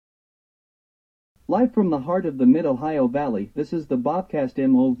Live from the heart of the Mid-Ohio Valley, this is the Bobcast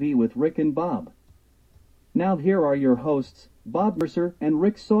MOV with Rick and Bob. Now here are your hosts, Bob Mercer and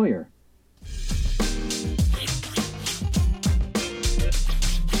Rick Sawyer.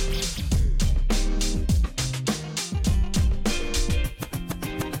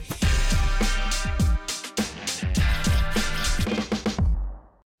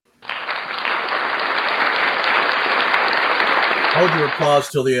 Hold your applause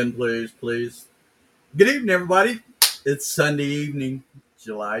till the end, please. Good evening, everybody. It's Sunday evening,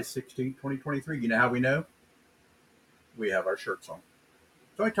 July 16th, 2023. You know how we know? We have our shirts on.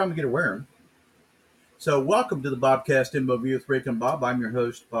 It's the only time we get to wear them. So welcome to the Bobcast MOV with Rick and Bob. I'm your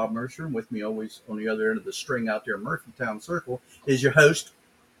host, Bob Mercer, and with me always on the other end of the string out there in Murphytown Circle is your host,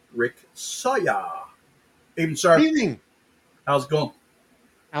 Rick Sawyer. Evening, sir. Evening. How's it going?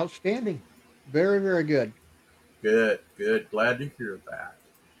 Outstanding. Very, very good. Good. Glad to hear that.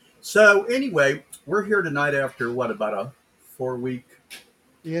 So anyway, we're here tonight after about a 4-week?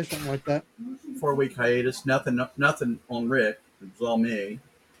 Yeah, something like that. 4-week hiatus. Nothing on Rick. It was all me,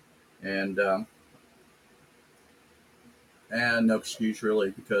 and no excuse really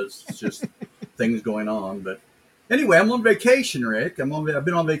because it's just things going on. But anyway, I'm on vacation, Rick. I've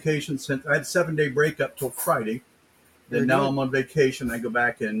been on vacation since I had a 7-day break up till Friday. Then now I'm on vacation. I go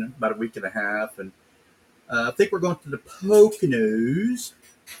back in about a week and a half, and I think we're going to the Poconos.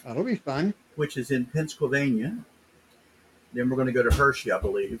 That'll be fun. Which is in Pennsylvania. Then we're going to go to Hershey, I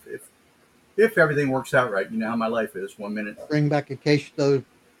believe, if everything works out right. You know how my life is. 1 minute. Bring back a case of those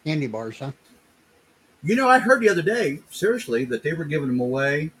candy bars, huh? You know, I heard the other day, seriously, that they were giving them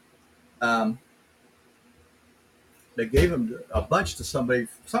away. They gave them a bunch to somebody,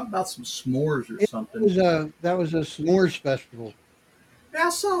 something about some s'mores or something. That was a s'mores festival. Yeah, I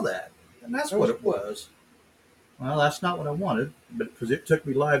saw that, and that's what it was. Well, that's not what I wanted, but because it took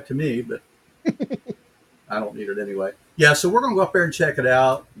me live to me, but I don't need it anyway. Yeah, so we're going to go up there and check it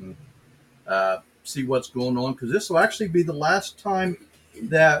out and see what's going on, because this will actually be the last time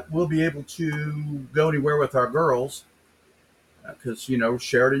that we'll be able to go anywhere with our girls, because, you know,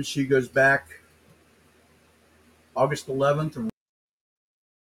 Sheridan, she goes back August 11th,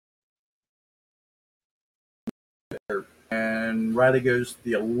 and Riley goes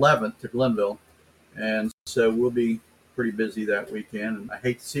the 11th to Glenville. And so we'll be pretty busy that weekend. And I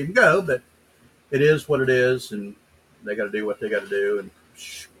hate to see them go, but it is what it is. And they got to do what they got to do.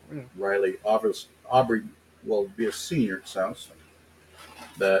 And Riley, Aubrey will be a senior at South.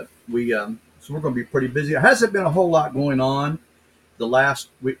 But so we're going to be pretty busy. There hasn't been a whole lot going on the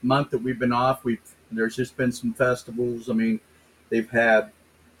last month that we've been off. There's just been some festivals. I mean, they've had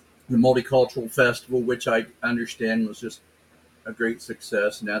the Multicultural Festival, which I understand was just a great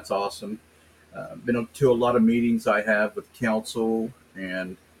success, and that's awesome. Been to a lot of meetings I have with council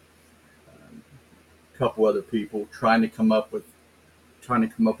and a couple other people trying to come up with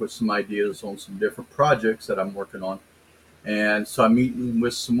some ideas on some different projects that I'm working on. And so I'm meeting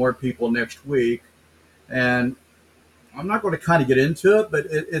with some more people next week, and I'm not going to kind of get into it, but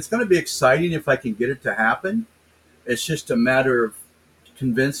it's going to be exciting if I can get it to happen. It's just a matter of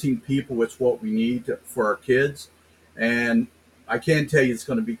convincing people it's what we need for our kids. And I can tell you it's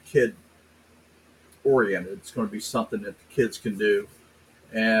going to be kid oriented. It's going to be something that the kids can do,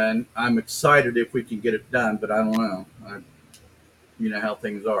 and I'm excited if we can get it done, but I don't know. You know how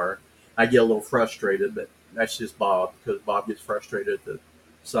things are. I get a little frustrated, but that's just Bob, because Bob gets frustrated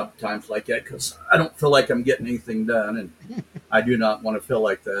sometimes like that because I don't feel like I'm getting anything done, and I do not want to feel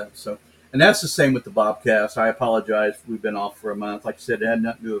like that. So, and that's the same with the Bobcast. I apologize. We've been off for a month. Like I said, it had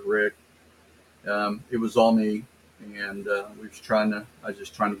nothing to do with Rick. It was all me, and I was just trying to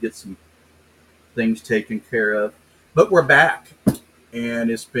get some things taken care of, but we're back, and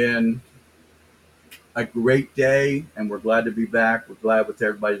it's been a great day, and we're glad to be back. We're glad with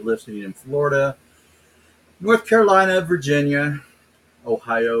everybody listening in Florida, North Carolina, Virginia,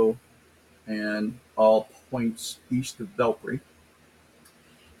 Ohio, and all points east of Belpre.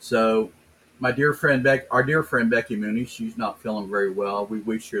 So our dear friend Becky Mooney, she's not feeling very well. We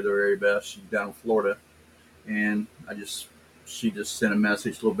wish her the very best. She's down in Florida, and she just sent a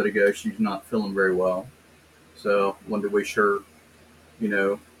message a little bit ago. She's not feeling very well. So wanted to wish her,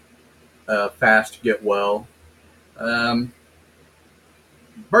 fast to get well.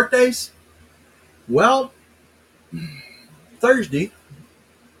 Birthdays? Well, Thursday,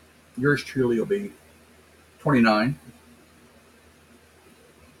 yours truly will be 29.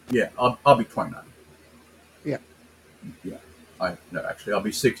 Yeah, I'll be 29. Yeah. Yeah. I'll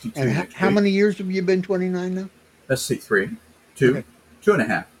be 62. And how many years have you been 29 now? Let's see,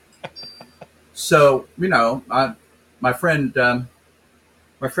 2.5. So, my friend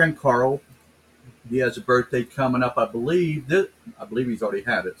Carl, He has a birthday coming up, I believe. I believe he's already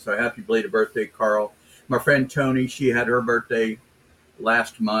had it. So happy belated birthday, Carl. My friend Tony, she had her birthday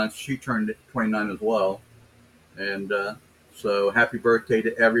last month. She turned 29 as well. And so happy birthday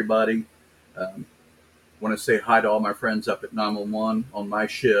to everybody. Want to say hi to all my friends up at 911 on my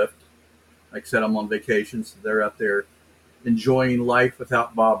shift. Like I said, I'm on vacation, so they're up there enjoying life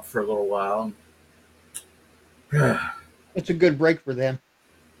without Bob for a little while. It's a good break for them.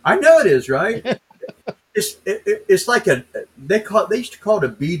 I know it is, right? It's like they used to call it a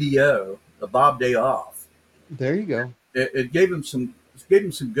BDO, a Bob Day Off. There you go. It gave them some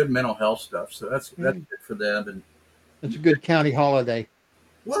good mental health stuff. So that's good for them. And It's a good county holiday.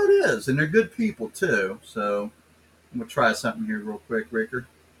 well, it is, and they're good people too. So I'm gonna try something here real quick, Rickard.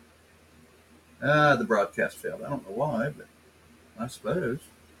 The broadcast failed. I don't know why, but I suppose.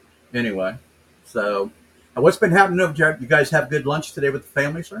 Anyway, so what's been happening? You guys have good lunch today with the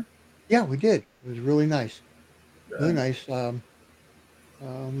family, sir? Yeah, we did. It was really nice. Really Uh, nice.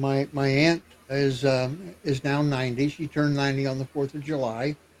 My aunt is now 90. She turned 90 on the 4th of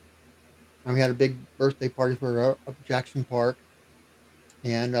July. And we had a big birthday party for her up at Jackson Park,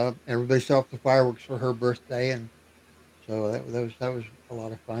 and everybody set off the fireworks for her birthday, and so that was a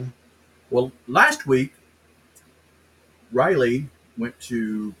lot of fun. well, last week Riley went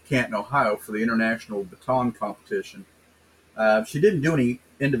to Canton, Ohio for the international baton competition. She didn't do any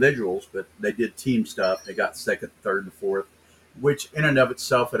individuals, but they did team stuff. They got second, third, and fourth, which in and of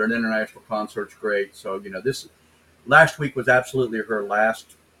itself at an international concert's great. So this last week was absolutely her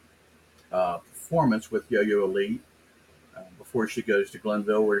last performance with Yo-Yo Elite before she goes to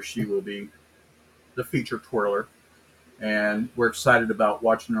Glenville, where she will be the feature twirler. And we're excited about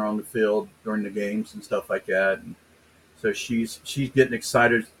watching her on the field during the games and stuff like that. And so she's getting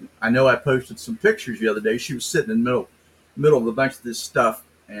excited. I know I posted some pictures the other day. She was sitting in the middle of a bunch of this stuff,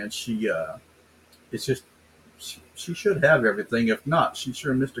 and it's just she should have everything. If not, she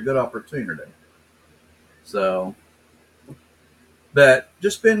sure missed a good opportunity. So, but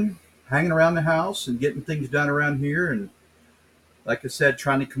just been hanging around the house and getting things done around here, and like I said,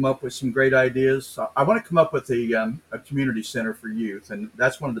 trying to come up with some great ideas. So I want to come up with a community center for youth, and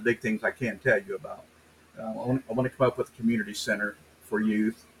that's one of the big things I can't tell you about. I want to come up with a community center for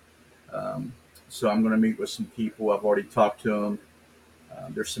youth. Um, so I'm going to meet with some people. I've already talked to them.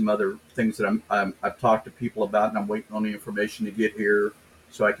 There's some other things that I've talked to people about, and I'm waiting on the information to get here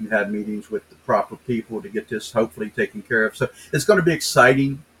so I can have meetings with the proper people to get this hopefully taken care of. So it's going to be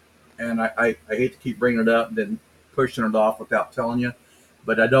exciting, and I hate to keep bringing it up and then pushing it off without telling you,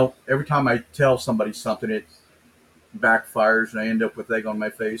 but I don't. Every time I tell somebody something, it backfires, and I end up with egg on my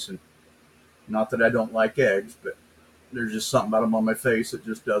face. And not that I don't like eggs, but there's just something about them on my face that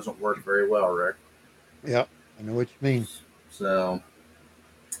just doesn't work very well, Rick. Yeah, I know what you mean. So,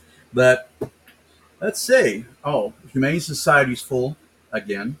 but let's see. Oh, Humane Society's full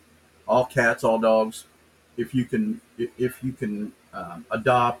again. All cats, all dogs. If you can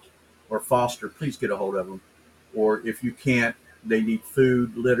adopt or foster, please get a hold of them. Or if you can't, they need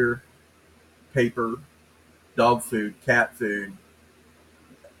food, litter, paper, dog food, cat food.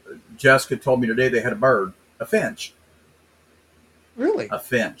 Jessica told me today they had a bird, a finch. Really? A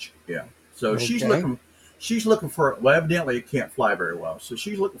finch, yeah. So Okay. she's looking for. Well, evidently it can't fly very well, so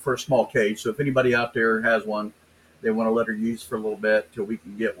she's looking for a small cage. So if anybody out there has one, they want to let her use for a little bit till we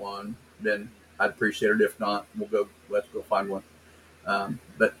can get one, then I'd appreciate it. If not, let's go find one.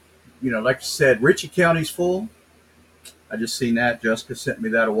 But like I said, Ritchie County's full. I just seen that. Jessica sent me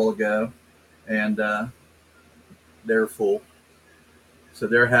that a while ago, and they're full. So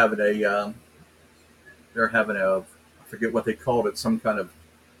they're having a I forget what they called it, some kind of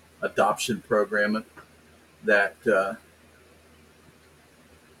adoption program that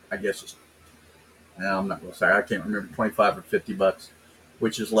I guess is, I'm not going to say, I can't remember, 25 or $50,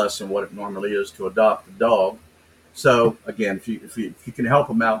 which is less than what it normally is to adopt a dog. So again, if you can help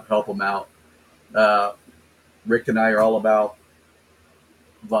them out, help them out. Rick and I are all about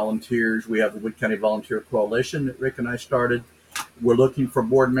volunteers. We have the Wood County Volunteer Coalition that Rick and I started. We're looking for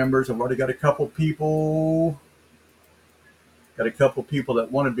board members. I've already got a couple people. Got a couple people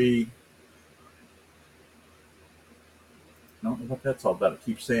that want to be. I don't know what that's all about. It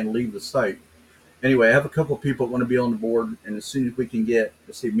keeps saying leave the site. Anyway, I have a couple of people that want to be on the board, and as soon as we can get,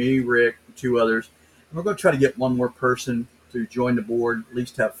 let's see, me, Rick, two others, and we're going to try to get one more person to join the board, at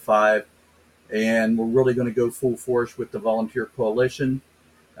least have five, and we're really going to go full force with the Volunteer Coalition.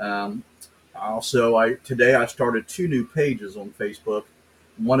 Um, today I started two new pages on Facebook.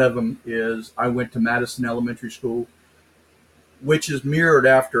 One of them is I went to Madison Elementary School, which is mirrored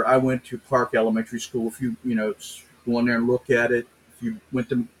after I went to Clark Elementary School. If you go in there and look at it, if you went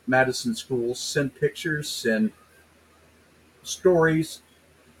to Madison schools, send pictures, send stories,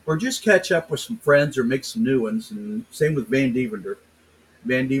 or just catch up with some friends or make some new ones. And same with Van Devender.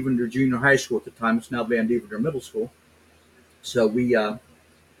 Van Devender Junior High School at the time. It's now Van Devender Middle School. So we are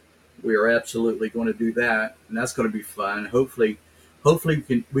absolutely going to do that, and that's going to be fun. Hopefully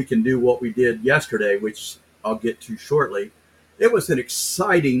we can do what we did yesterday, which I'll get to shortly. It was an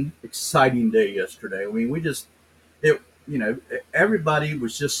exciting day yesterday. I mean, everybody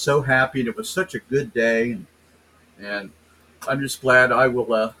was just so happy, and it was such a good day, and I'm just glad I will.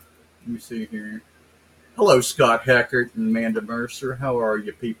 Let me see here. Hello, Scott Heckert and Amanda Mercer. How are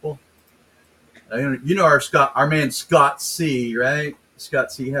you, people? You know our man Scott C, right?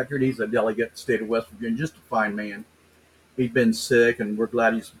 Scott C. Heckert. He's a delegate in the state of West Virginia. Just a fine man. He's been sick, and we're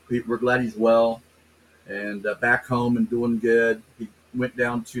glad he's well and back home and doing good. He went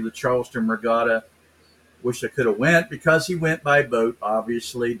down to the Charleston Regatta. Wish I could have went because he went by boat,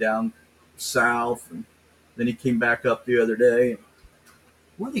 obviously down south, and then he came back up the other day.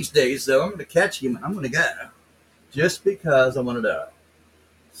 One of these days, though, I'm going to catch him. I'm going to go just because I want to do it.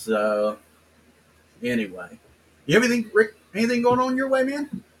 So anyway, you have anything, Rick? Anything going on your way,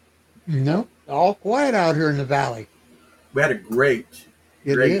 man? No, all quiet out here in the valley. We had a great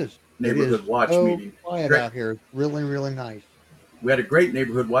neighborhood watch meeting. Quiet out here. Really, really nice. We had a great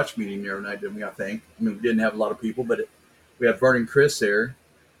neighborhood watch meeting the other night, didn't we? I think. I mean, we didn't have a lot of people, but we had Vernon Chris there,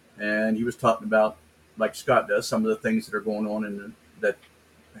 and he was talking about, like Scott does, some of the things that are going on that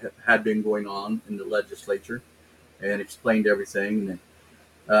had been going on in the legislature, and explained everything.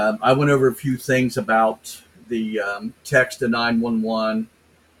 And I went over a few things about the text to 911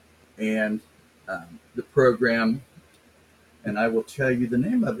 and the program, and I will tell you the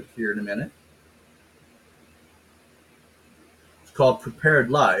name of it here in a minute. It's called Prepared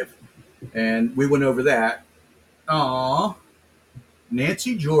Live, and we went over that. Aw,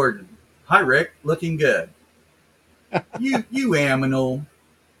 Nancy Jordan. Hi, Rick. Looking good. You aminal.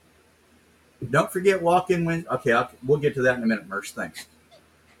 Don't forget walk-in when. Okay, we'll get to that in a minute, Merce. Thanks.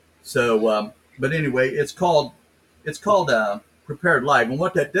 So, but anyway, it's called Prepared Live, and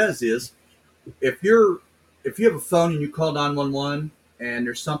what that does is, if you have a phone and you call 911 and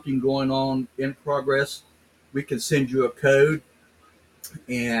there's something going on in progress, we can send you a code,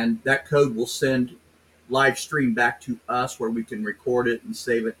 and that code will send live stream back to us where we can record it and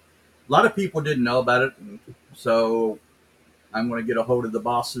save it. A lot of people didn't know about it, and so I'm going to get a hold of the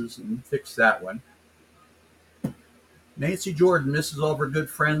bosses and fix that one. Nancy Jordan misses all of her good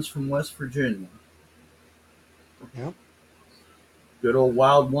friends from West Virginia. Yep. Good old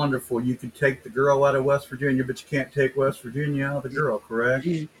wild wonderful. You could take the girl out of West Virginia, but you can't take West Virginia out of the girl, correct?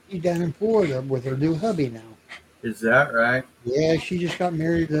 She's down in Florida with her new hubby now. Is that right? Yeah, she just got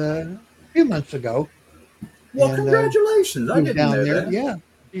married a few months ago. Well, and, congratulations. I didn't know there. that. Yeah,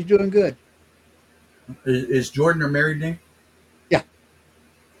 she's doing good. Is Jordan her married name? Yeah.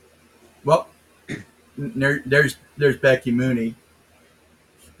 Well, there's Becky Mooney.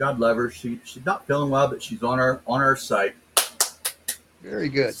 God love her. She's not feeling well, but she's on our site. Very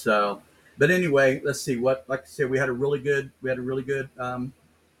good. So, but anyway, let's see what. Like I said, we had a really good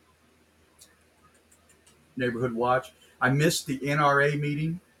neighborhood watch. I missed the NRA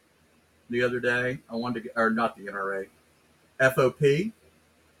meeting the other day. I wanted to, or not the NRA, FOP,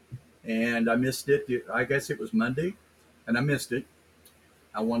 and I missed it. I guess it was Monday, and I missed it.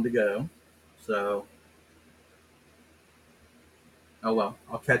 I wanted to go, so oh well.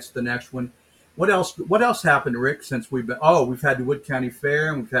 I'll catch the next one. What else happened, Rick, since we've had the Wood County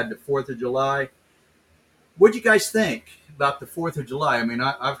Fair and we've had the 4th of July. What'd you guys think about the 4th of July? I mean,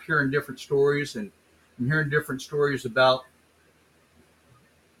 I'm hearing different stories, and I'm hearing different stories about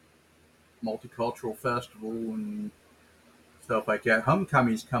multicultural festival and stuff like that.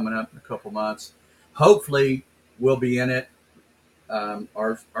 Homecoming's coming up in a couple months. Hopefully, we'll be in it.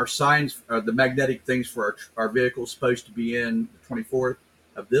 Our signs, the magnetic things for our vehicles, supposed to be in the 24th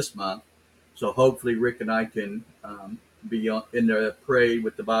of this month. So hopefully Rick and I can be in the parade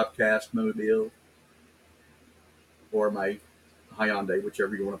with the Bobcast mobile or my Hyundai,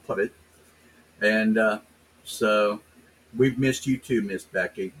 whichever you want to put it. And so we've missed you too, Miss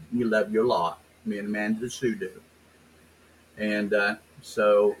Becky. We love you a lot. Me and Amanda Sue do. And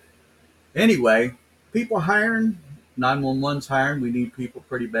so anyway, people hiring, 911's hiring. We need people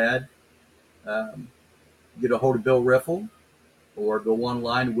pretty bad. Get a hold of Bill Riffle, or go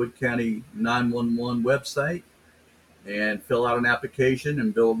online to Wood County 911 website and fill out an application,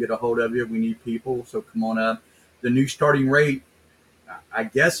 and Bill will get a hold of you. We need people, so come on up. The new starting rate, I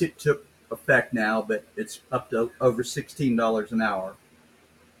guess it took effect now, but it's up to over $16 an hour,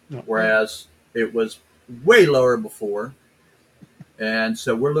 whereas it was way lower before. And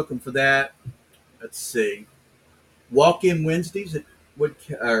so we're looking for that. Let's see. Walk-in Wednesdays at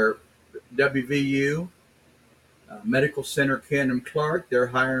WVU. Medical Center Camden Clark. They're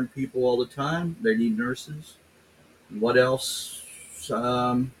hiring people all the time. They need nurses. What else?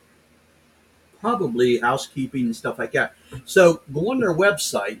 Um, Probably housekeeping and stuff like that. So go on their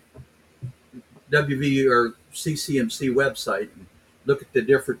website, WVU or CCMC website, and look at the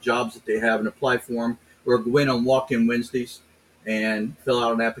different jobs that they have and apply for them, or go in on Walk-in Wednesdays and fill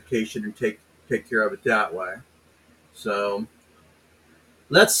out an application and take care of it that way. So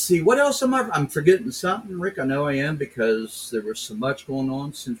let's see. What else I'm forgetting something, Rick? I know I am because there was so much going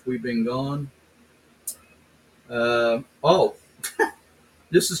on since we've been gone. Oh,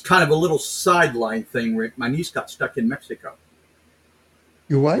 this is kind of a little sideline thing, Rick. My niece got stuck in Mexico.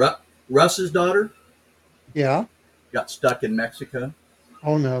 You what? Russ's daughter Yeah. got stuck in Mexico.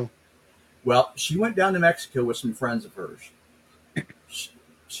 Oh no. Well, she went down to Mexico with some friends of hers.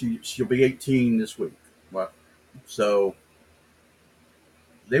 She'll be 18 this week. Well, so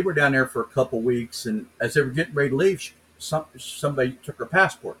they were down there for a couple weeks, and as they were getting ready to leave, somebody took her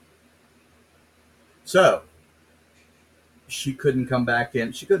passport. So she couldn't come back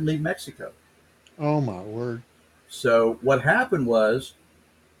in. She couldn't leave Mexico. Oh my word. So what happened was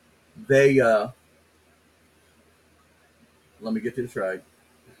they let me get this right.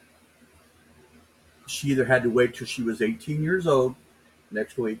 She either had to wait till she was 18 years old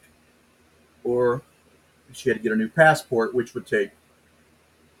next week, or she had to get a new passport, which would take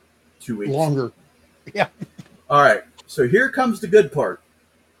 2 weeks. Longer. Yeah. All right. So here comes the good part.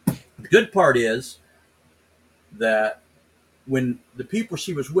 The good part is that when the people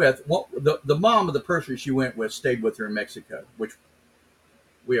she was with, the mom of the person she went with stayed with her in Mexico, which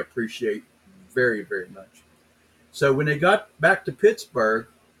we appreciate very, very much. So when they got back to Pittsburgh,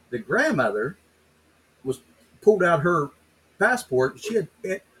 the grandmother was pulled out her passport. She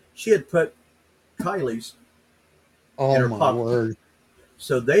had put Kylie's in Oh her my pocket. word.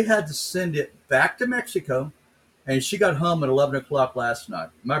 So they had to send it back to Mexico, and she got home at 11 o'clock last night.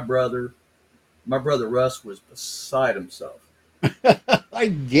 My brother Russ was beside himself. I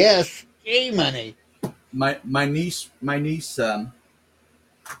guess. Gee, money. My niece,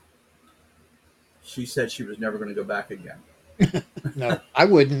 she said she was never going to go back again. No, I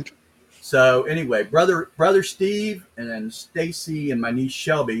wouldn't. So anyway, brother Steve and then Stacy and my niece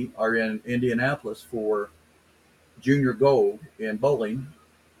Shelby are in Indianapolis for junior gold in bowling.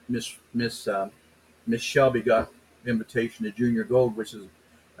 Miss Shelby got invitation to junior gold, which is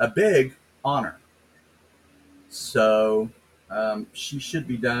a big honor. So she should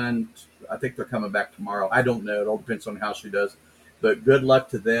be done. I think they're coming back tomorrow. I don't know. It all depends on how she does. But good luck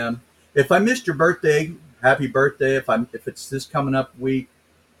to them. If I missed your birthday, happy birthday. If it's this coming up week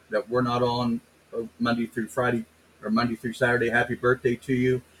that we're not on Monday through Friday or Monday through Saturday, happy birthday to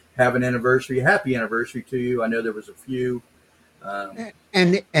you. Have an anniversary. Happy anniversary to you. I know there was a few. And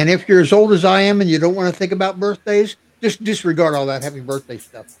if you're as old as I am and you don't want to think about birthdays, just disregard all that happy birthday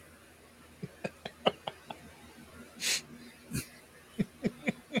stuff.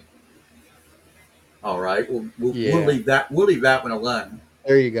 All right. We'll Yeah. leave that. We'll leave that one alone.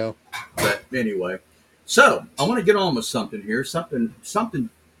 There you go. But anyway, so I want to get on with something here. Something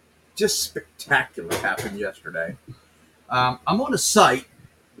just spectacular happened yesterday. I'm on a site.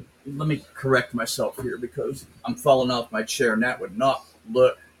 Let me correct myself here because I'm falling off my chair, and that would not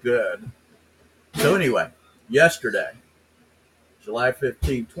look good. So anyway, yesterday, July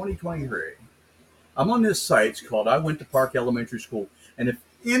 15, 2023, I'm on this site. It's called I Went to Park Elementary School. And if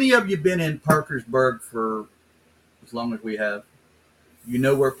any of you been in Parkersburg for as long as we have, you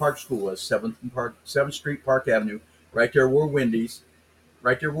know where Park School was, 7th Street, Park Avenue, right there where Wendy's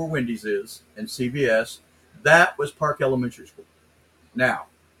is, and CVS. That was Park Elementary School. Now,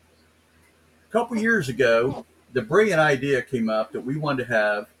 a couple years ago, the brilliant idea came up that we wanted to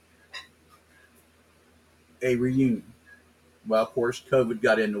have a reunion. Well, of course, COVID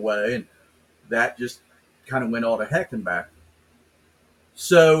got in the way, and that just kind of went all to heck and back.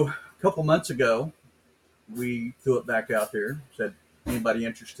 So a couple months ago, we threw it back out there, said, anybody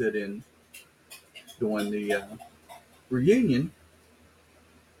interested in doing the reunion?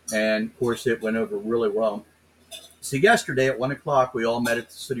 And of course, it went over really well. So yesterday at 1 o'clock, we all met at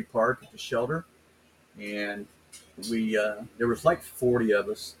the city park at the shelter, and we there was like 40 of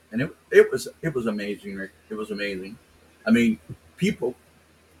us, and it was amazing, Rick. It was amazing. I mean, people.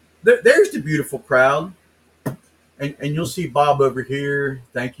 There's the beautiful crowd, and you'll see Bob over here.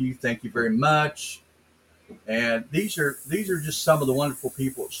 Thank you very much. And these are just some of the wonderful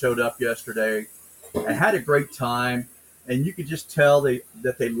people that showed up yesterday and had a great time. And you could just tell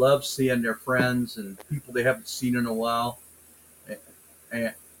that they love seeing their friends and people they haven't seen in a while.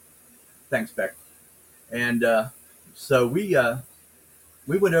 And thanks, Beck. And so we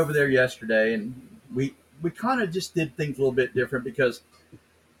went over there yesterday, and we kind of just did things a little bit different because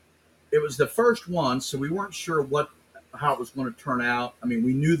it was the first one, so we weren't sure how it was going to turn out. I mean,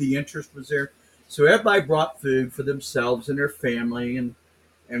 we knew the interest was there, so everybody brought food for themselves and their family, and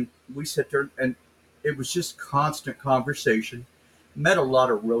we sit there, and it was just constant conversation. Met a lot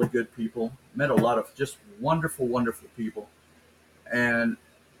of really good people. Met a lot of just wonderful, wonderful people, and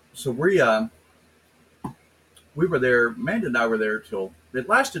so we were there. Amanda and I were there till it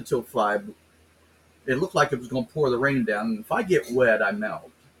lasted till 5. It looked like it was going to pour the rain down, and if I get wet, I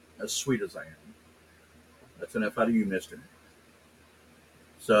melt. As sweet as I am, that's enough out of you, Mister.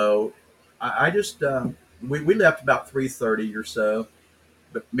 So I just we left about 3:30 or so,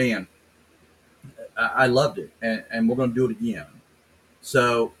 but man, I loved it, and we're going to do it again.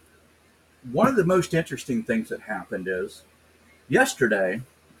 So one of the most interesting things that happened is yesterday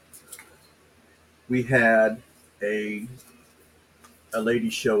we had a a lady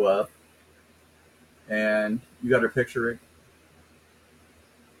show up, and you got her picture, Rick,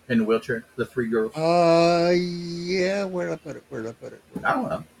 in the wheelchair. The 3 girls. Yeah. Where did I put it? I don't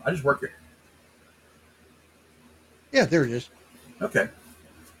know. I just work here. Yeah, there it is. Okay.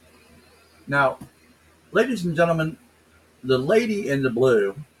 Now, ladies and gentlemen, the lady in the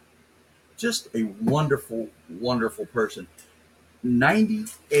blue, just a wonderful, wonderful person.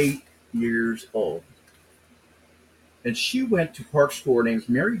 98 years old. And she went to Park School. Her name's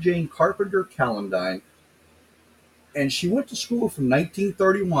Mary Jane Carpenter Calendine. And she went to school from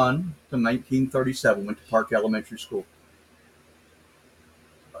 1931 to 1937, went to Park Elementary School.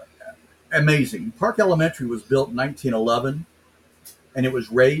 Amazing. Park Elementary was built in 1911, and it was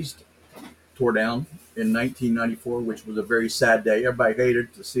tore down in 1994, which was a very sad day. Everybody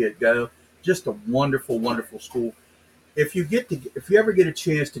hated to see it go. Just a wonderful, wonderful school. If you ever get a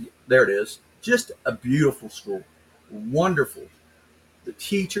chance there it is. Just a beautiful school. Wonderful. The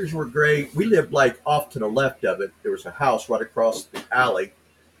teachers were great. We lived like off to the left of it. There was a house right across the alley,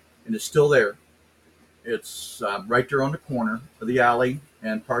 and it's still there. It's right there on the corner of the alley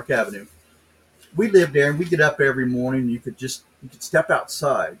and Park Avenue. We lived there, and we get up every morning. And you could step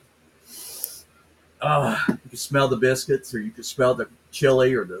outside. You could smell the biscuits, or you could smell the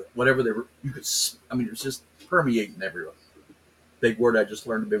chili, or the whatever they were. You could. I mean, it was just permeating everywhere. Big word I just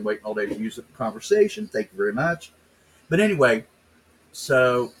learned. I've been waiting all day to use it in conversation. Thank you very much. But anyway,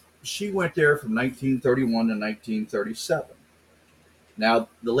 so she went there from 1931 to 1937. Now,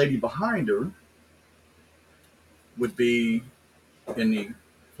 the lady behind her would be in the,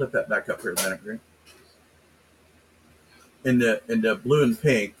 flip that back up here a minute, Greg. In the blue and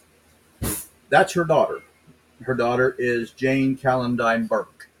pink, that's her daughter. Her daughter is Jane Calendine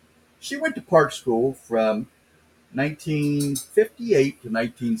Burke. She went to Park School from 1958 to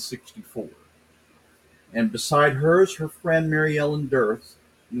 1964. And beside her is her friend Mary Ellen Durth,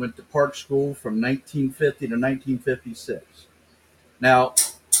 who went to Park School from 1950 to 1956. Now,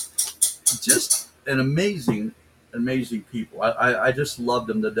 just an amazing, amazing people. I just loved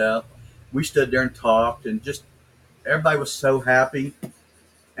them to death. We stood there and talked, and just everybody was so happy.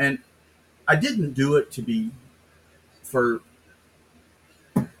 And I didn't do it for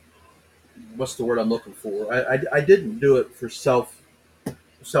what's the word I'm looking for? I didn't do it for self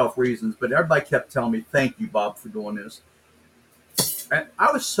reasons, but everybody kept telling me, "Thank you, Bob, for doing this." And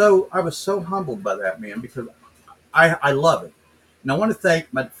I was so humbled by that, man, because I love it. And I want to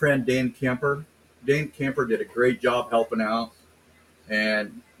thank my friend Dan Kemper. Dan Kemper did a great job helping out,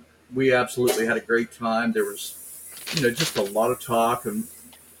 and we absolutely had a great time. There was, just a lot of talk, and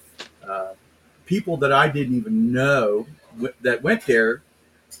people that I didn't even know that went there,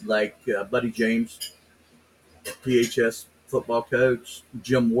 like Buddy James, PHS football coach,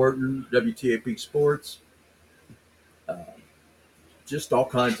 Jim Wharton, WTAP Sports, just all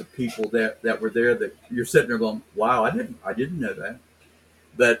kinds of people that were there that you're sitting there going, wow, I didn't know that.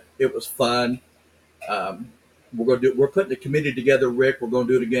 But it was fun. We're putting a committee together, Rick. We're going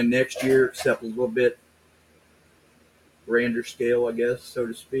to do it again next year, except a little bit grander scale, I guess, so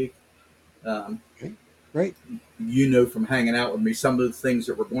to speak. Okay. Great. From hanging out with me, some of the things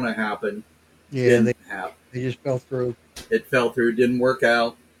that were going to happen Yeah, happen. they just fell through. It fell through, didn't work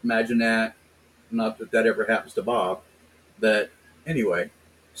out. Imagine that. Not that ever happens to Bob. But anyway,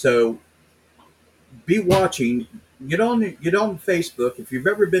 so be watching. Get on Facebook. If you've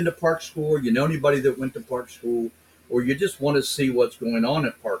ever been to Park School, or you know anybody that went to Park School, or you just want to see what's going on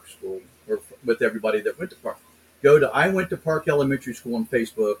at Park School, or with everybody that went to Park, go to I Went to Park Elementary School on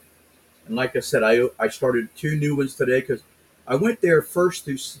Facebook. And like I said, I started 2 new ones today because I went there 1st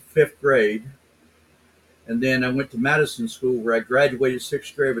through 5th grade. And then I went to Madison School where I graduated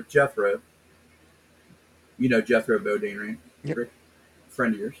sixth grade with Jethro. You know Jethro Bodine, right? Yep. Rick,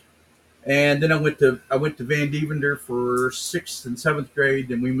 friend of yours. And then I went to Van Deventer for sixth and seventh grade.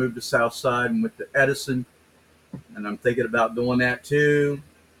 Then we moved to South Side and went to Edison. And I'm thinking about doing that too.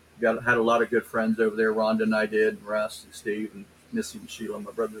 Had a lot of good friends over there. Rhonda and I did, and Russ and Steve and Missy and Sheila,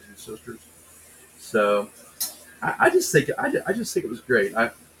 my brothers and sisters. So I just think I just think it was great.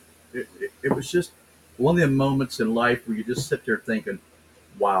 It was just one of the moments in life where you just sit there thinking,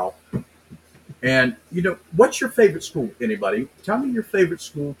 "Wow." And what's your favorite school? Anybody? Tell me your favorite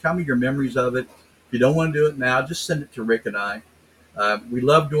school. Tell me your memories of it. If you don't want to do it now, just send it to Rick and I. We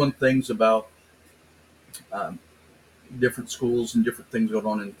love doing things about um, different schools and different things going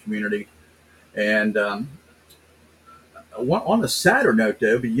on in the community. And on a sadder note,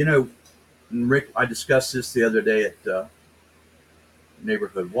 though, but Rick, I discussed this the other day at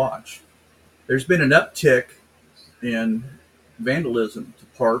Neighborhood Watch. There's been an uptick in vandalism to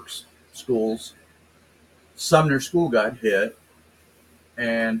parks, schools. Sumner School got hit,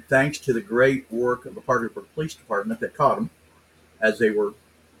 and thanks to the great work of the Parkersburg Police Department, they caught them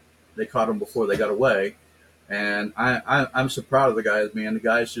they caught them before they got away. And I'm so proud of the guys, man. The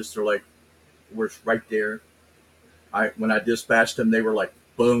guys just are like, we're right there. When I dispatched them, they were like,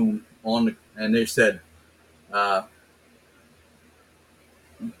 boom, and they said, uh,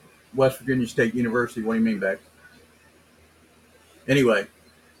 West Virginia State University. What do you mean, Beck? Anyway,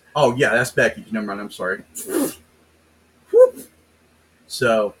 oh yeah, that's Becky. Never mind. I'm sorry.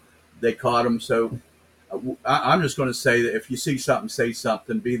 So they caught him. So I'm just going to say that if you see something, say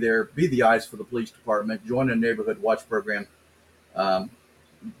something. Be there. Be the eyes for the police department. Join the neighborhood watch program. Um,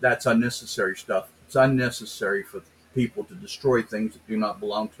 that's unnecessary stuff. It's unnecessary for people to destroy things that do not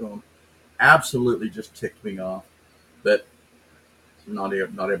belong to them. Absolutely, just ticked me off. But not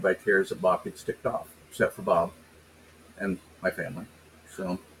everybody cares that Bob gets ticked off, except for Bob and my family.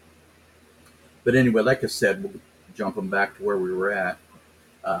 So, but anyway, like I said, we'll jump them back to where we were at.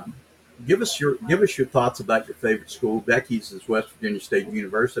 Um, give us your thoughts about your favorite school. Becky's is West Virginia State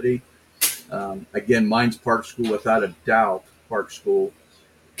University. Again, mine's Park School, without a doubt. Park School,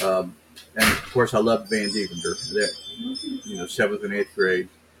 and of course, I loved Van Deventer. Seventh and eighth grade,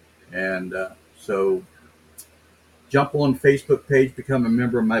 and so jump on Facebook page, become a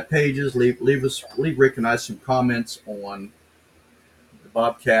member of my pages. Leave Rick and I some comments on the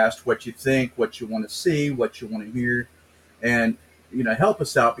Bobcast, what you think, what you want to see, what you want to hear, and help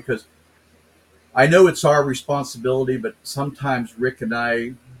us out, because I know it's our responsibility, but sometimes Rick and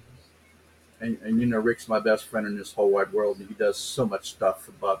I, and Rick's my best friend in this whole wide world, and he does so much stuff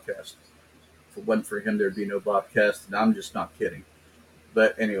for the Bobcast. If it wasn't for him, there'd be no Bobcast, and I'm just not kidding.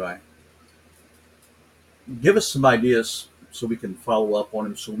 But anyway, give us some ideas so we can follow up on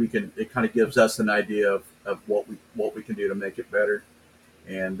them. It kind of gives us an idea of what we can do to make it better.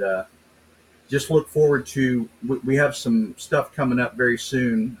 And just look forward to, we have some stuff coming up very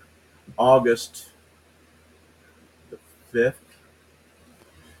soon. August the 5th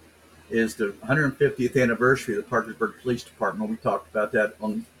is the 150th anniversary of the Parkersburg Police Department. We talked about that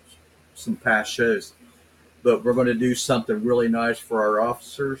on some past shows. But we're going to do something really nice for our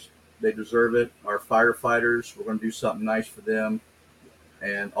officers. They deserve it. Our firefighters, we're going to do something nice for them.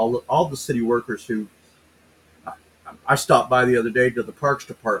 And all the city workers who, I stopped by the other day to the Parks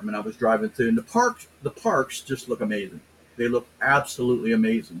Department. I was driving through, and the parks just look amazing. They look absolutely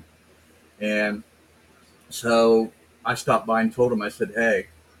amazing. And so I stopped by and told them, I said, hey,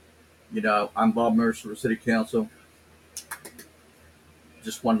 I'm Bob Mercer with City Council.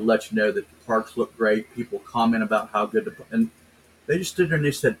 Just wanted to let you know that the parks look great. People comment about how good and they just stood there and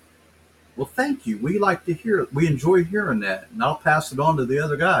they said, well, thank you. We like to hear it. We enjoy hearing that, and I'll pass it on to the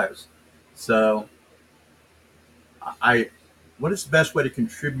other guys. So, what is the best way to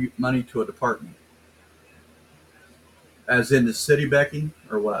contribute money to a department? As in the city, Becky,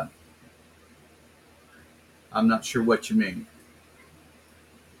 or what? I'm not sure what you mean.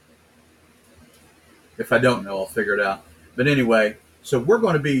 If I don't know, I'll figure it out. But anyway, so we're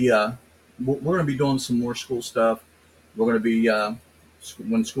going to be doing some more school stuff. We're going to be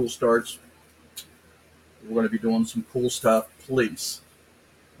when school starts. We're going to be doing some cool stuff. Police.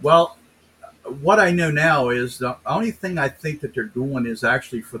 Well, what I know now is the only thing I think that they're doing is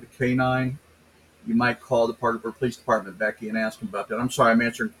actually for the canine. You might call the Parkersburg Police Department, Becky, and ask them about that. I'm sorry, I'm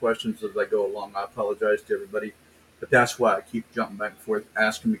answering questions as I go along. I apologize to everybody, but that's why I keep jumping back and forth,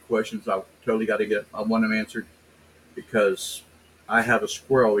 asking me questions. I totally got to I want them answered, because I have a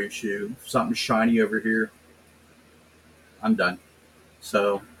squirrel issue. If something's shiny over here, I'm done.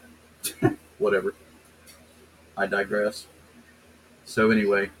 So, whatever. I digress. So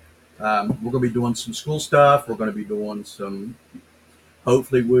anyway, We're going to be doing some school stuff. We're going to be doing some,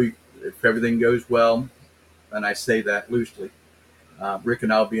 hopefully, if everything goes well, and I say that loosely, Rick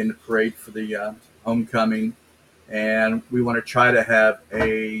and I will be in the parade for the homecoming, and we want to try to have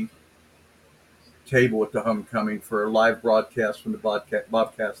a table at the homecoming for a live broadcast from the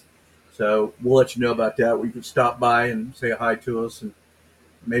Bobcast. So we'll let you know about that. You can stop by and say hi to us and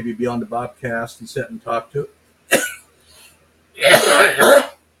maybe be on the Bobcast and sit and talk to it.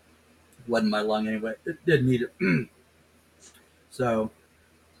 Wasn't my lung anyway. It didn't need it. So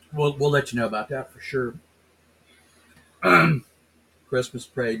we'll let you know about that for sure. Christmas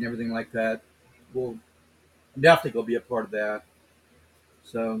parade and everything like that. We'll definitely go be a part of that.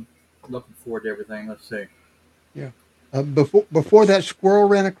 So looking forward to everything. Let's see. Yeah. Before that squirrel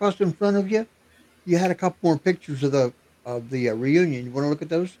ran across in front of you, you had a couple more pictures of the reunion. You want to look at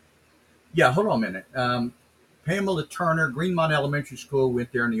those? Yeah, hold on a minute. Pamela Turner, Greenmont Elementary School,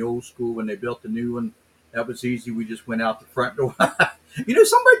 went there in the old school when they built the new one. That was easy. We just went out the front door.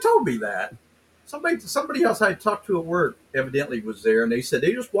 Somebody told me that. Somebody else I talked to at work evidently was there, and they said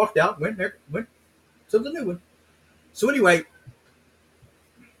they just walked out, went to the new one. So anyway,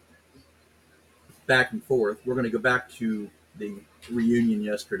 back and forth. We're going to go back to the reunion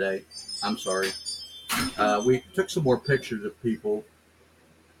yesterday. I'm sorry. We took some more pictures of people.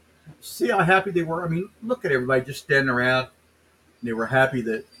 See how happy they were. I mean, look at everybody just standing around. They were happy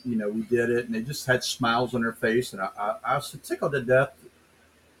that we did it, and they just had smiles on their face. And I was tickled to death.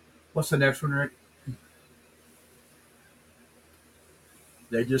 What's the next one, Rick?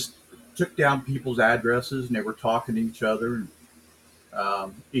 They just took down people's addresses, and they were talking to each other and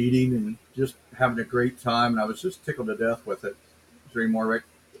eating and just having a great time. And I was just tickled to death with it. Is there any more, Rick?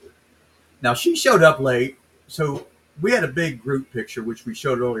 Now she showed up late, so we had a big group picture which we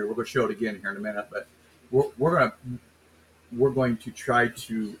showed earlier. We're going to show it again here in a minute, but we're going to try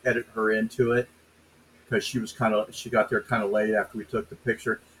to edit her into it because she got there kind of late after we took the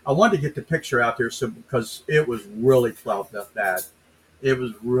picture. I wanted to get the picture out there because it was really clouding up bad. It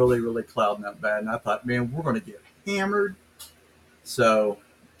was really, really clouding up bad, and I thought, man, we're going to get hammered. So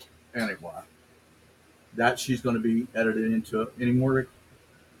anyway, that she's going to be edited into it. Any more, Rick?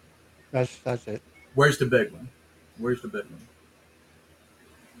 That's it. Where's the big one? Where's the big one?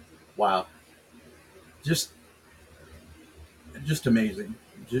 Wow. Just amazing.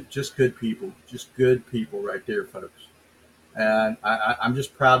 Just good people. Just good people right there, folks. And I'm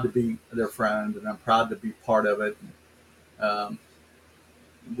just proud to be their friend, and I'm proud to be part of it. Um,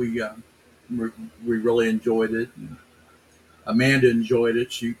 we really enjoyed it. And Amanda enjoyed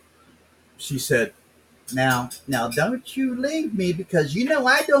it. She said, Now, don't you leave me because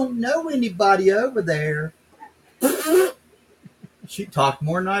I don't know anybody over there. She talked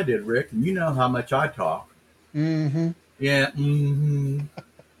more than I did, Rick, and you know how much I talk. Mm-hmm. Yeah. Mm-hmm.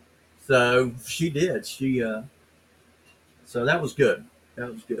 So she did. So that was good.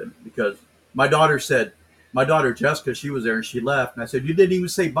 That was good because my daughter Jessica, she was there and she left, and I said, "You didn't even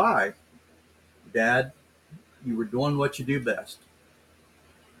say bye, Dad. You were doing what you do best."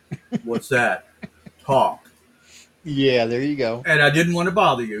 What's that? Talk. Yeah, there you go. And I didn't want to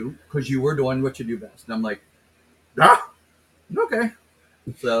bother you because you were doing what you do best. And I'm like, okay.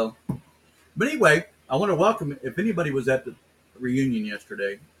 So, but anyway, I want to welcome, if anybody was at the reunion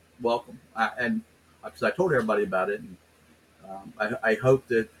yesterday, welcome. And because I told everybody about it, and I hope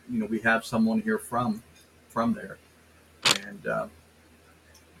that we have someone here from there, and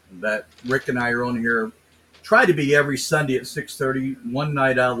that Rick and I are on here. Try to be every Sunday at 6:30. One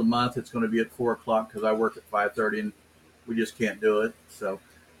night out of the month, it's going to be at 4:00 because I work at 5:30, and we just can't do it. So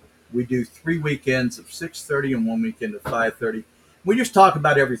we do 3 weekends of 6:30 and 1 weekend of 5:30. We just talk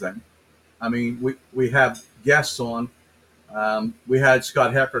about everything. I mean, we have guests on. We had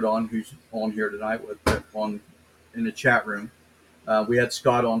Scott Heckard on, who's on here tonight in the chat room. We had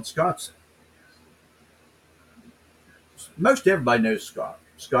Scott on. Most everybody knows Scott.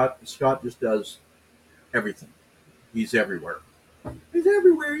 Scott just does everything. He's everywhere. He's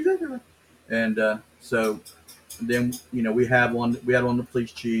everywhere. He's everywhere. And so then we had on the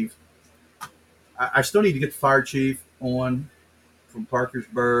police chief. I still need to get the fire chief on from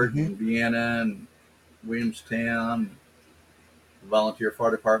Parkersburg and Vienna and Williamstown, volunteer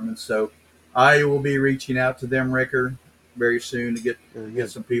fire departments. So I will be reaching out to them, Ricker, very soon to get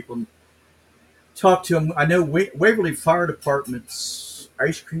some people and talk to them. I know Waverly Fire Department's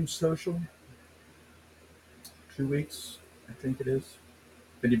ice cream social. 2 weeks, I think it is.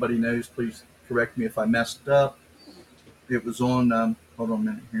 If anybody knows, please correct me if I messed up. It was on, hold on a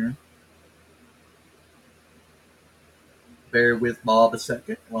minute here. Bear with Bob a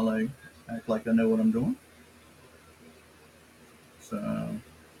second while I act like I know what I'm doing. So,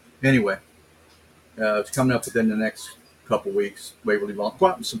 Anyway, it's coming up within the next couple weeks. Waverly Volunteer. Go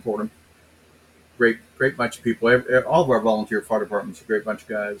out and support them. Great bunch of people. All of our volunteer fire departments are a great bunch of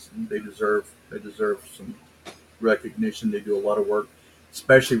guys. And they deserve some recognition. They do a lot of work,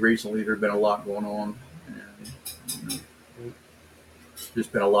 especially recently. There's been a lot going on, and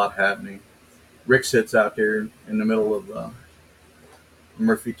just been a lot happening. Rick sits out there in the middle of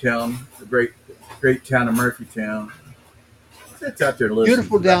Murphytown, the great town of Murphytown. Sits out there and listens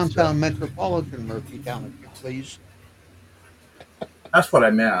Beautiful to that stuff. downtown metropolitan Murphytown, if you please. That's what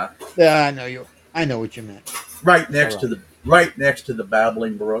I meant. Yeah, I know what you meant. Right next to the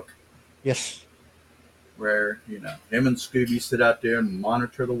babbling brook, Yes. where him and Scooby sit out there and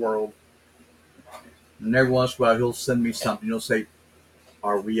monitor the world. And every once in a while, he'll send me something. He'll say,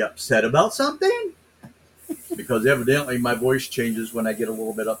 "Are we upset about something?" Because evidently my voice changes when I get a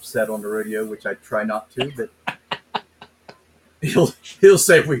little bit upset on the radio, which I try not to. But he'll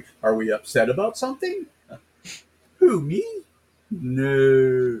say, "Are we upset about something?" Who, me?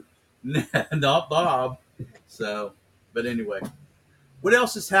 No, not Bob. So, but anyway, what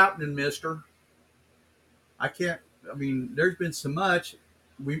else is happening, Mister? There's been so much.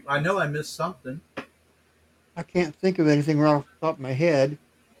 I know I missed something. I can't think of anything right off the top of my head.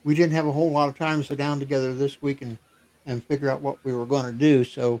 We didn't have a whole lot of time to sit down together this week and figure out what we were going to do.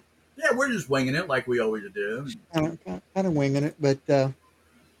 So Yeah, we're just winging it like we always do. kind of winging it. But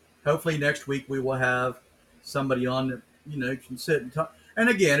Hopefully next week we will have somebody on that can sit and talk. And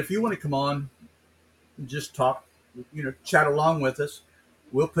again, if you want to come on and just talk, chat along with us,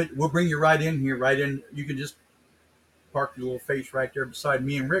 we'll bring you right in here, right in. You can just park your little face right there beside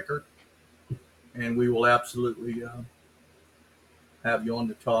me and Ricker, and we will absolutely have you on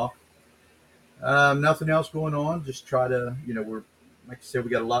to talk. Nothing else going on. Just try to, we're like I said, we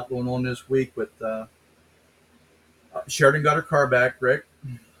got a lot going on this week with Sheridan got her car back. Rick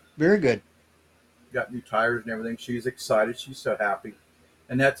very good. got new tires and everything. She's excited. She's so happy,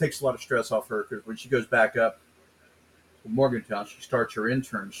 and that takes a lot of stress off her because when she goes back up to Morgantown, she starts her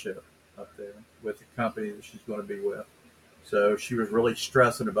internship up there with the company that she's going to be with. So she was really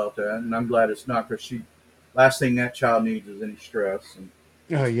stressing about that, and I'm glad it's not because last thing that child needs is any stress. And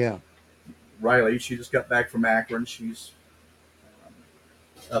Oh yeah. Riley, she just got back from Akron. She's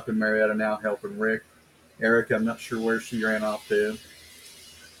up in Marietta now helping Rick. Eric, I'm not sure where she ran off to.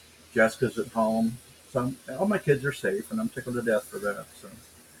 Jessica's at home. So all my kids are safe, and I'm tickled to death for that. So,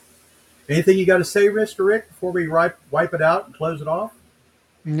 anything you got to say, Mr. Rick, before we wipe it out and close it off?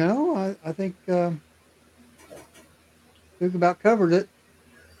 No, I think we've about covered it.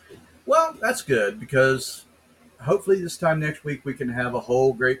 Well, that's good because hopefully this time next week we can have a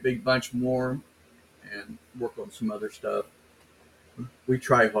whole great big bunch more and work on some other stuff. We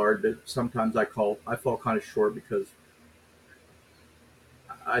try hard, but sometimes I fall kind of short because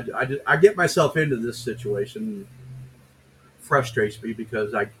I get myself into this situation. Frustrates me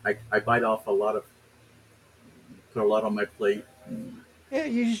because I bite off put a lot on my plate. Yeah,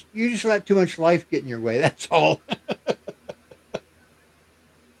 you just let too much life get in your way. That's all.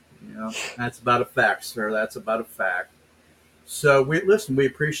 That's about a fact, sir. That's about a fact. So we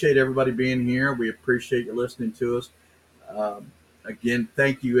appreciate everybody being here. We appreciate you listening to us. Again,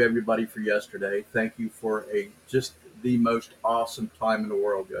 thank you everybody for yesterday. Thank you for just the most awesome time in the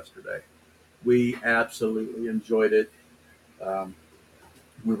world yesterday. We absolutely enjoyed it.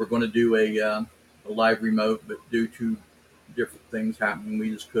 We were going to do a live remote, but due to different things happening, we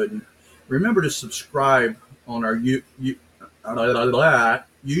just couldn't. Remember to subscribe on our YouTube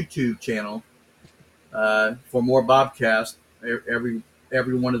channel for more Bobcast. Every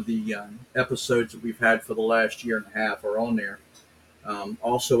one of the episodes that we've had for the last year and a half are on there.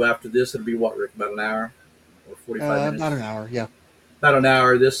 Also, after this, it'll be what, Rick? About an hour or 45 minutes? About an hour, yeah. About an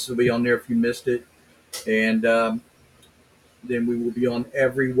hour. This will be on there if you missed it. And then we will be on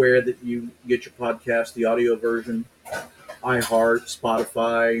everywhere that you get your podcast, the audio version, iHeart,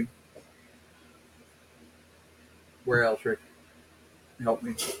 Spotify. Where else, Rick? Help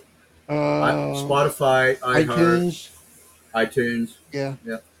me. Spotify, iHeart, iTunes. Yeah.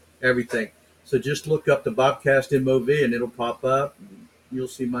 Everything. So just look up the Bobcast MOV and it'll pop up. And you'll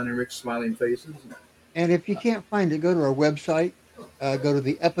see mine and Rick's smiling faces. And if you can't find it, go to our website, go to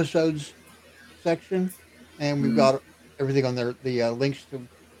the episodes section, and we've got everything on there, the links to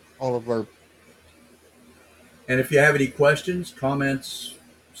all of our. And if you have any questions, comments,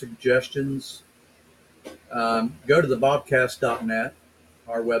 suggestions, go to the bobcast.net,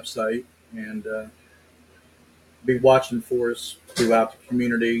 our website, and be watching for us throughout the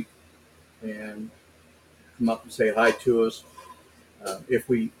community and come up and say hi to us. If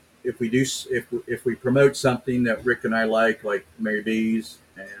we promote something that Rick and I like Mary B's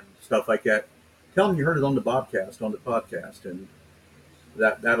and stuff like that. Tell them you heard it on the podcast, and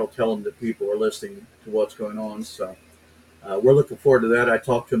that'll tell them that people are listening to what's going on. So we're looking forward to that. I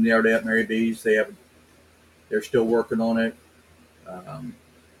talked to them the other day at Mary B's. They're still working on it.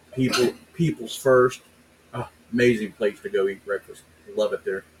 People's First, amazing place to go eat breakfast. Love it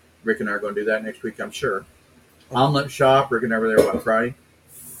there. Rick and I are going to do that next week, I'm sure. Omelet Shop, Rick and I were there, Friday?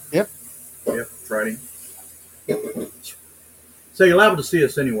 Yep, Friday. So you're liable to see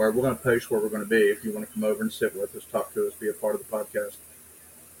us anywhere. We're going to post where we're going to be. If you want to come over and sit with us, talk to us, be a part of the podcast.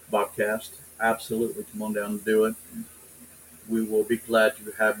 Bobcast, absolutely come on down and do it. We will be glad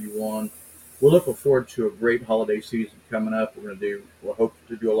to have you on. We're looking forward to a great holiday season coming up. We'll hope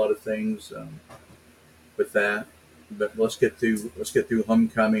to do a lot of things with that. But let's get through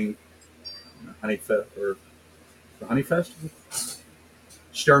homecoming, the Honey Festival.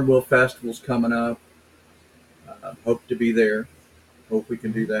 Sternville Festival's coming up. Hope to be there. Hope we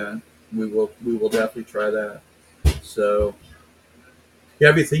can do that. We will definitely try that. So, if you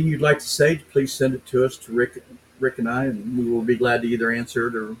have anything you'd like to say, please send it to us, to Rick and I, and we will be glad to either answer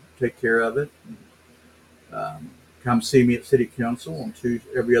it or take care of it. Come see me at City Council on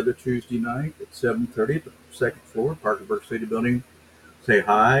every other Tuesday night at 7:30 at the second floor, Parkersburg City Building. Say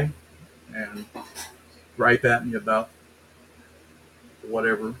hi and gripe at me about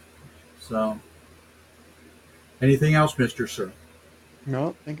whatever. So, anything else, Mr. Sir? no,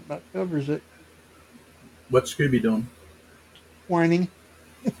 I think about covers it. What's Scooby doing? Whining.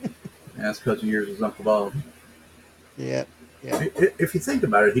 That's because of yours is Uncle Bob. Yeah. If you think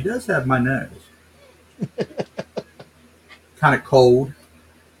about it, he does have my nose. Kind of cold.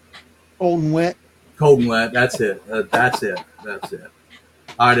 Cold and wet. Cold and wet. That's it. That's it.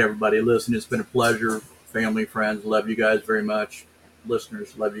 All right, everybody. Listen, it's been a pleasure. Family, friends, love you guys very much.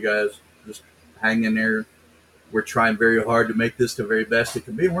 Listeners, love you guys. Just hang in there. We're trying very hard to make this the very best it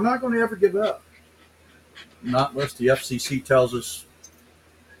can be. We're not going to ever give up. Not unless the FCC tells us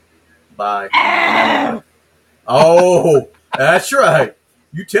bye. Oh, that's right.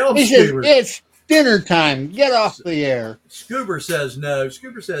 You tell him, Scoober. It's dinner time. Get off the air. Scoober says no.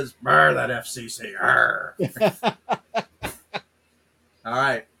 Scoober says, "Brr, that FCC." All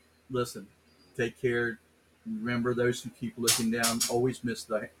right. Listen, take care. Remember, those who keep looking down always miss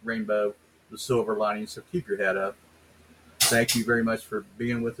the rainbow, the silver lining. So keep your head up. Thank you very much for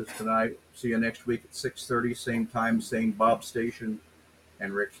being with us tonight. See you next week at 6:30, same time, same Bob station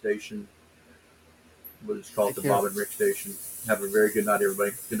and Rick station. We'll just call it the Bob and Rick station. Have a very good night,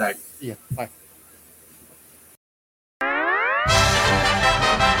 everybody. Good night. Yeah, bye.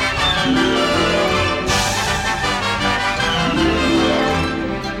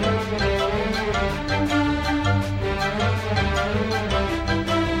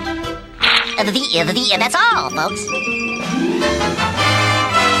 That's all, folks.